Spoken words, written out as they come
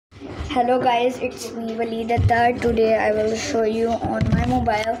Hello guys, it's me Validata. Today I will show you on my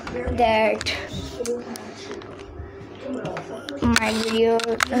mobile that my video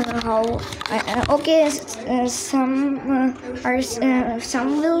some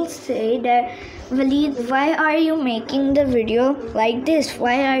will say that Valid, why are you making the video like this?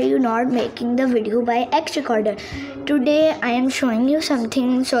 Why are you not making the video by X recorder? Today I am showing you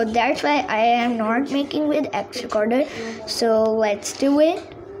something, so that's why I am not making with X recorder. So let's do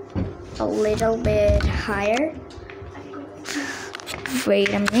it a little bit higher. Wait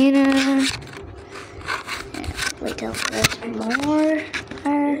a minute. Little bit more.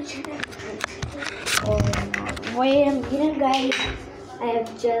 Wait a minute, guys. I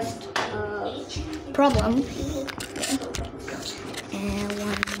have just a problem. And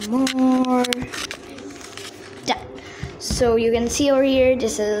one more. Done. So you can see over here,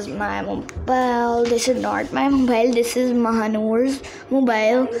 this is my mobile. This is not my mobile. This is Mahanur's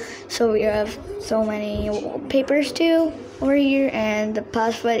mobile. So we have so many papers too over here, and the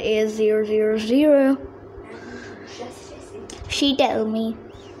password is 000. She tell me.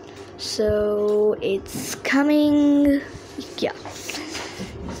 So it's coming. Yeah.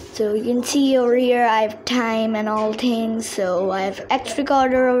 So you can see over here I have time and all things. So I have X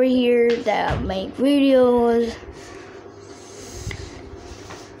recorder over here that make videos.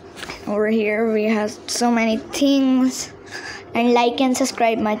 Over here we have so many things. And like and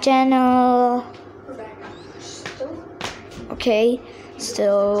subscribe my channel. Okay,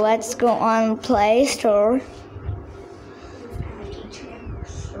 so let's go on Play Store.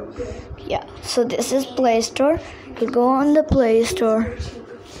 Yeah, so this is Play Store. We'll go on the Play Store.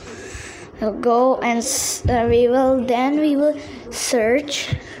 We'll go and we will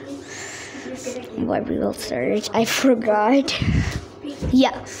search. What we will search? I forgot.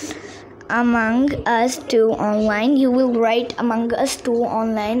 Yeah, Among Us 2 online. You will write Among Us 2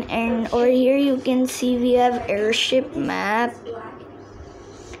 online, and over here you can see we have airship map.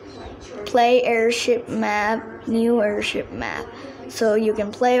 Play airship map, new airship map. So you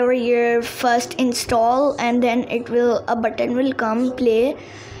can play over here. First install, and then a button will come play,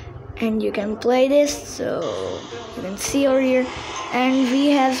 and you can play this. So you can see over here, and we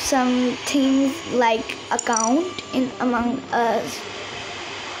have some things like account in Among Us.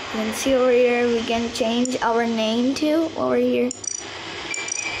 You can see over here we can change our name too. Over here you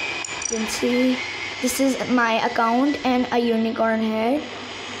can see this is my account and a unicorn head.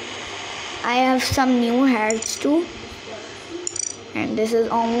 I have some new heads too. And this is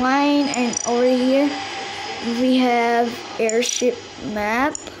online, and over here we have airship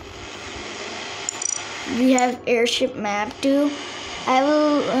map. We have airship map too. I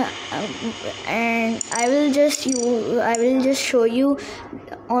will just show you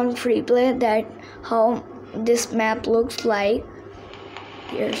on free play that how this map looks like.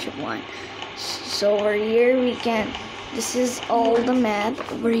 Airship one. So over here we can. This is all the map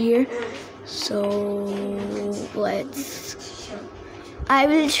over here. So I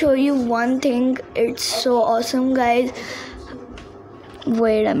will show you one thing. It's so awesome, guys.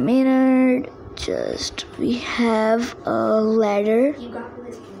 Wait a minute. We have a ladder.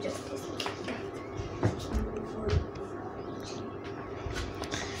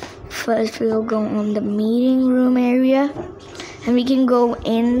 First we'll go on the meeting room area, and we can go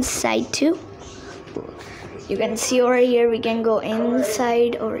inside too. You can see over here we can go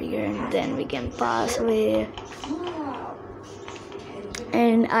inside over here, and then we can pass away.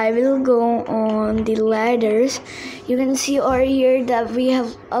 And I will go on the ladders. You can see over here that we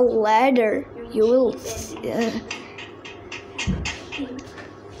have a ladder. You will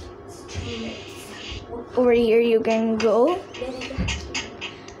over here you can go,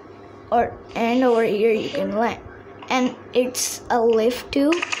 and over here you can land, and it's a lift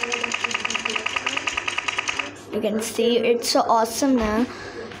too. You can see it's so awesome now.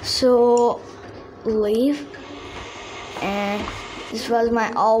 So leave, and this was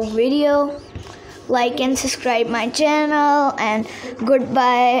my all video. Like and subscribe my channel, and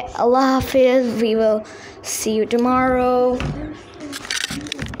goodbye. Allah Hafiz. We will see you tomorrow.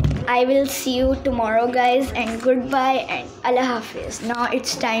 I will see you tomorrow, guys, and goodbye and Allah Hafiz. Now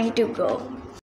it's time to go.